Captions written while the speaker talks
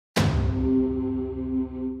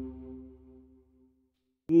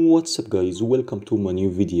What's up guys, welcome to my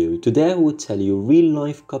new video. Today I will tell you real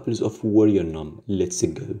life couples of Warrior Nun. Let's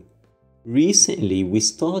go. Recently we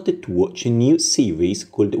started to watch a new series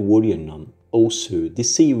called Warrior Nun. Also,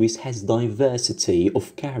 this series has diversity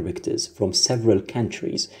of characters from several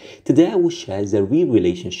countries. Today I will share the real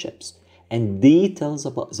relationships and details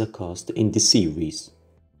about the cast in the series.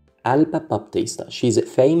 Alba Baptista, she's a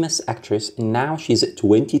famous actress and now she's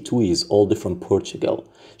 22 years old from Portugal.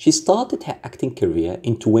 She started her acting career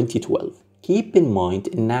in 2012. Keep in mind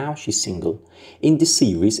now she's single. In the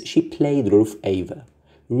series she played Ruth Ava.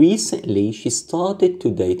 Recently she started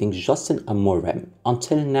to dating Justin Amorem.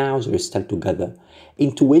 Until now they're still together.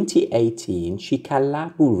 In 2018 she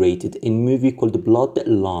collaborated in a movie called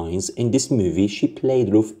Bloodlines. In this movie she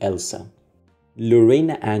played Ruth Elsa.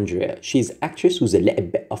 Lorena Andrea, she's an actress with a little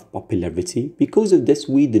bit of popularity. Because of this,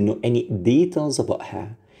 we don't know any details about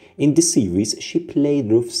her. In the series, she played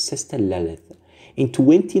Ruth's sister Lilith. In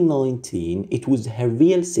 2019, it was her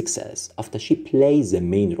real success after she played the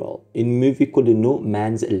main role in a movie called No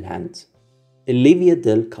Man's Land. Olivia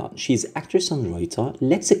Delcán, she's an actress and writer.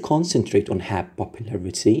 Let's concentrate on her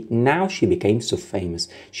popularity. Now she became so famous.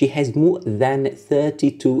 She has more than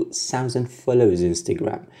 32,000 followers on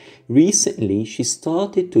Instagram. Recently, she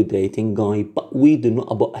started to dating guy, but we don't know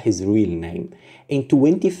about his real name. In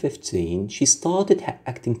 2015, she started her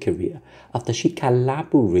acting career after she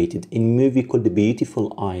collaborated in a movie called The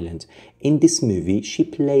Beautiful Island. In this movie, she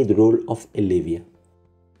played the role of Olivia.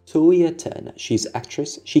 Toya Turner, she's an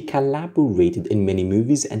actress. She collaborated in many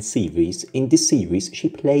movies and series. In this series, she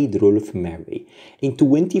played the role of Mary. In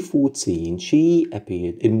 2014, she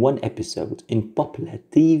appeared in one episode in popular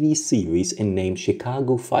TV series named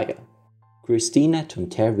Chicago Fire. Kristina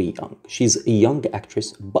Tonteri-Young, she's a young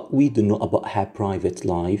actress, but we don't know about her private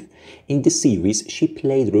life. In the series, she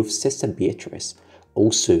played Ruth's sister Beatrice.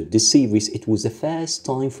 Also, the series, it was the first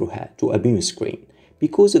time for her to appear on screen.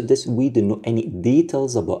 Because of this, we don't know any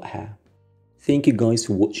details about her. Thank you guys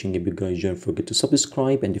for watching. If you guys don't forget to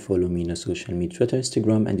subscribe and follow me on social media, Twitter,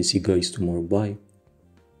 Instagram, and see you guys tomorrow. Bye.